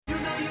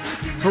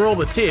For all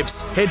the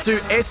tips, head to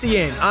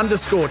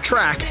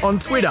SEN_track on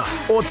Twitter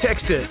or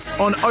text us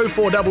on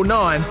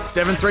 0499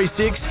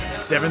 736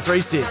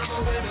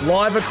 736.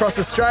 Live across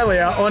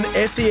Australia on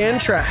SEN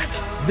Track.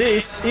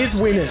 This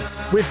is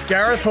Winners with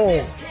Gareth Hall.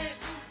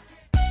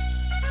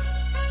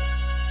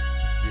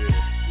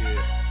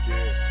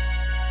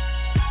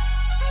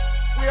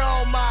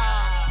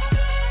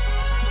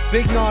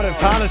 Big night of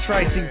harness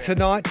racing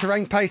tonight.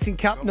 Terrain Pacing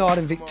Cup night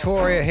in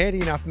Victoria. Handy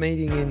enough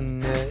meeting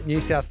in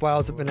New South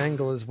Wales at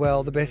Menangle as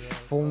well. The best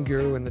form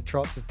guru in the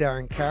trots is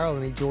Darren Carroll,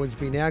 and he joins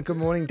me now. Good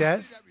morning,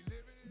 Daz.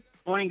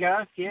 Morning,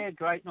 Gareth. Yeah,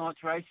 great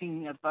night's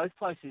racing at both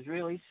places,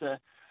 really. So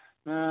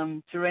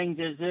Terrain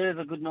deserve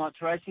a good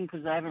night's racing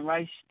because they haven't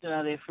raced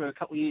there for a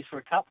couple of years for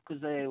a cup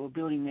because they were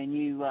building their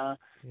new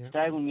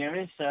stabling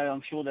area. So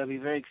I'm sure they'll be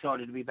very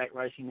excited to be back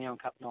racing now on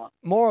Cup night.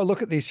 More I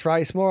look at this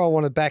race, more I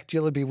want to back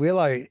Jillaby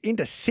Willow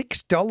into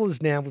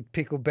 $6 now with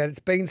Pickle Bet. It's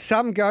been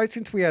some go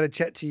since we had a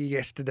chat to you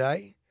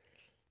yesterday.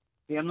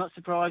 Yeah, I'm not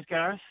surprised,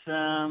 Gareth.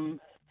 I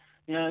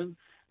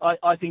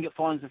think it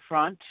finds the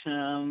front.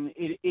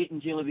 It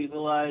and Jillaby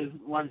Willow,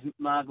 one's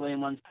Margley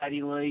and one's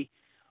Paddy Lee.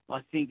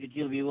 I think that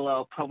Jillaby Willow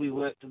will probably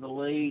work to the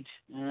lead.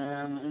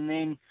 And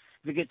then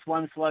if it gets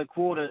one slow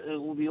quarter, it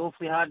will be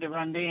awfully hard to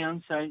run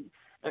down. So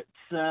it's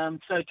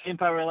so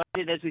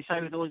tempo-related, as we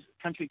say with those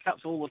country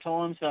cups all the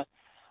time. So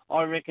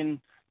I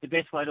reckon the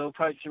best way to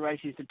approach the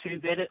race is to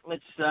two-bet it.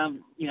 Let's,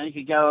 you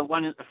could go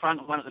one at the front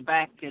and one at the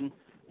back, and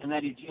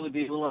that is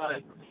Jillaby Willow.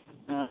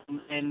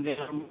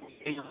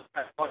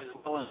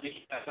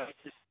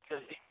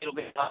 It'll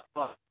be up.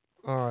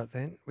 All right,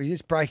 then. We're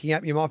just breaking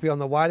up. You might be on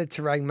the way to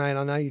Terrain, mate.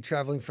 I know you're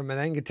travelling from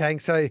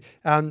Manangatang. So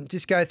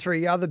just go through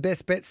your other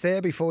best bets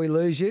there before we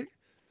lose you.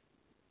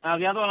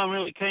 The other one I'm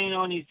really keen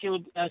on is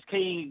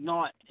Keying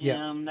Ignite.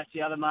 Yeah. That's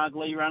the other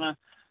Margley runner.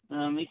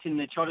 It's in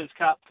the Trotters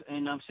Cup,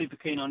 and I'm super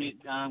keen on it.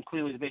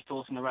 Clearly the best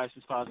horse in the race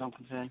as far as I'm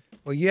concerned.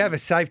 Well, you have a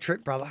safe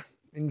trip, brother.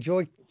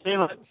 Enjoy. See you,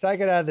 mate. Take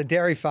it out of the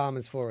dairy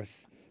farmers for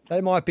us.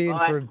 They might be in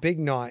for a big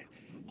night.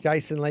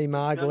 Jason Lee,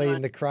 Margley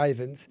and the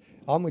Cravens.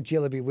 I'm with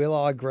Jillaby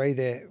Willow. I agree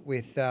there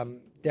with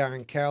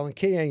Darren Carroll. And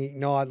Keying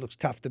Ignite looks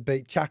tough to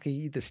beat.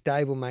 Chucky, the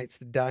stablemate's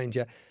the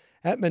danger.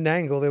 At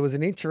Menangle, there was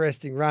an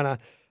interesting runner.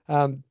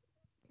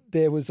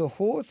 There was a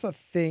horse, I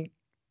think,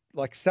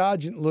 like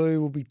Sergeant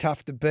Lou will be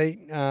tough to beat.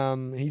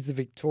 He's the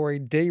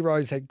Victorian.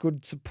 D-Rose had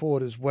good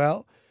support as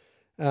well.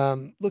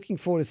 Looking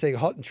forward to seeing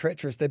Hot and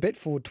Treacherous. They bet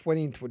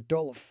 $4.20 into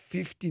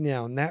 $1.50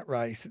 now in that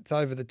race. It's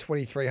over the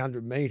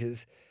 2,300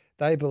 metres.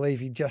 They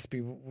believe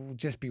will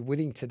just be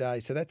winning today.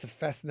 So that's a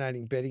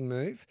fascinating betting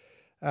move.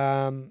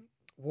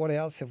 What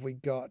else have we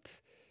got?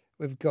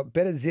 We've got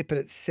Better Zip It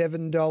at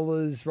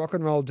 $7. Rock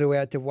and Roll Do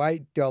Out to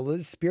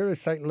 $8. Spirit of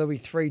St. Louis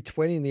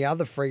 $3.20 in the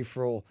other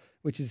free-for-all,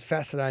 which is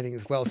fascinating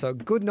as well. So a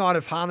good night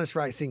of harness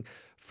racing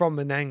from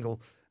Menangle.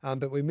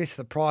 But we missed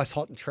the price,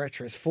 Hot and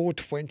Treacherous,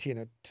 $4.20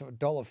 and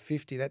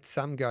 $1.50. That's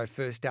some go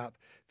first up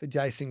for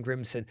Jason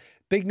Grimson.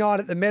 Big night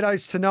at the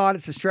Meadows tonight.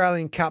 It's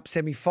Australian Cup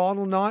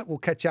semi-final night. We'll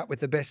catch up with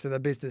the best of the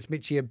business,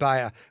 Mitchie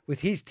Abaya,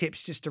 with his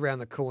tips just around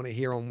the corner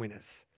here on Winners.